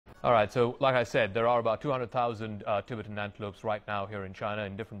All right, so like I said, there are about 200,000 Tibetan antelopes right now here in China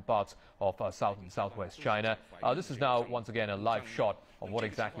in different parts of south and southwest China. This is now, once again, a live shot of what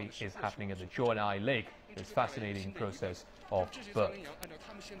exactly is happening at the Zhuanai Lake, this fascinating process of birth.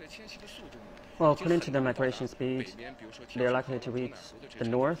 Well, according to the migration speed, they're likely to reach the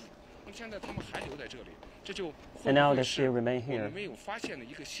north, and now they still remain here.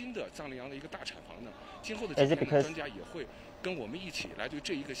 Is it because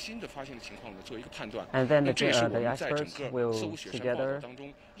and then the experts will together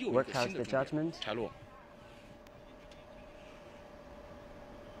work out the judgment?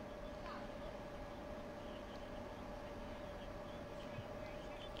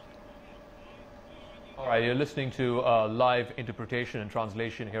 All right, you're listening to live interpretation and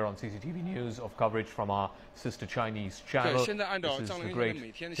translation here on CCTV News of coverage from our sister Chinese channel. This is the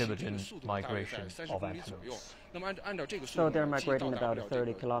great Tibetan migration of antelopes. So they're migrating about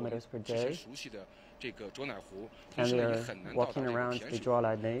 30 kilometers per day, and they're walking around the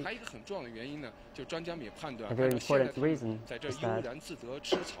Zhuanai Lake. A very important reason is that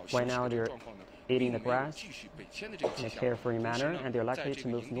right now they're eating the grass in a carefree manner, and they're likely to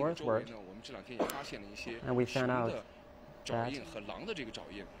move northward. And we found out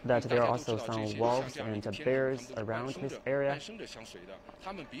that there are also some wolves and bears around this area.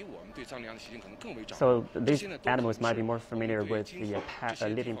 So these animals might be more familiar with the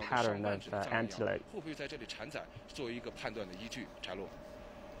living pattern of antelope.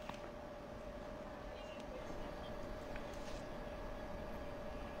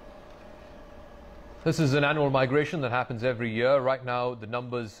 This is an annual migration that happens every year. Right now, the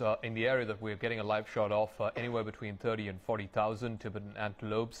numbers in the area that we're getting a live shot of anywhere between 30 and 40,000 Tibetan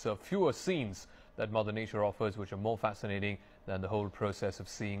antelopes. Fewer scenes that Mother Nature offers, which are more fascinating than the whole process of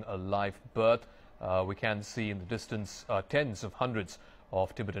seeing a live birth. We can see in the distance tens of hundreds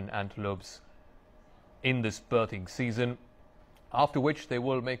of Tibetan antelopes in this birthing season, after which they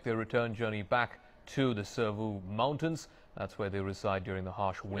will make their return journey back to the Servu Mountains. That's where they reside during the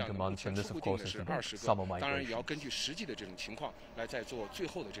harsh winter months, and this, of course, is the big summer migration.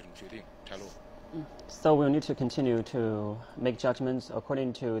 So we'll need to continue to make judgments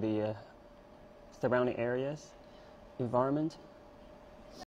according to the surrounding areas, environment,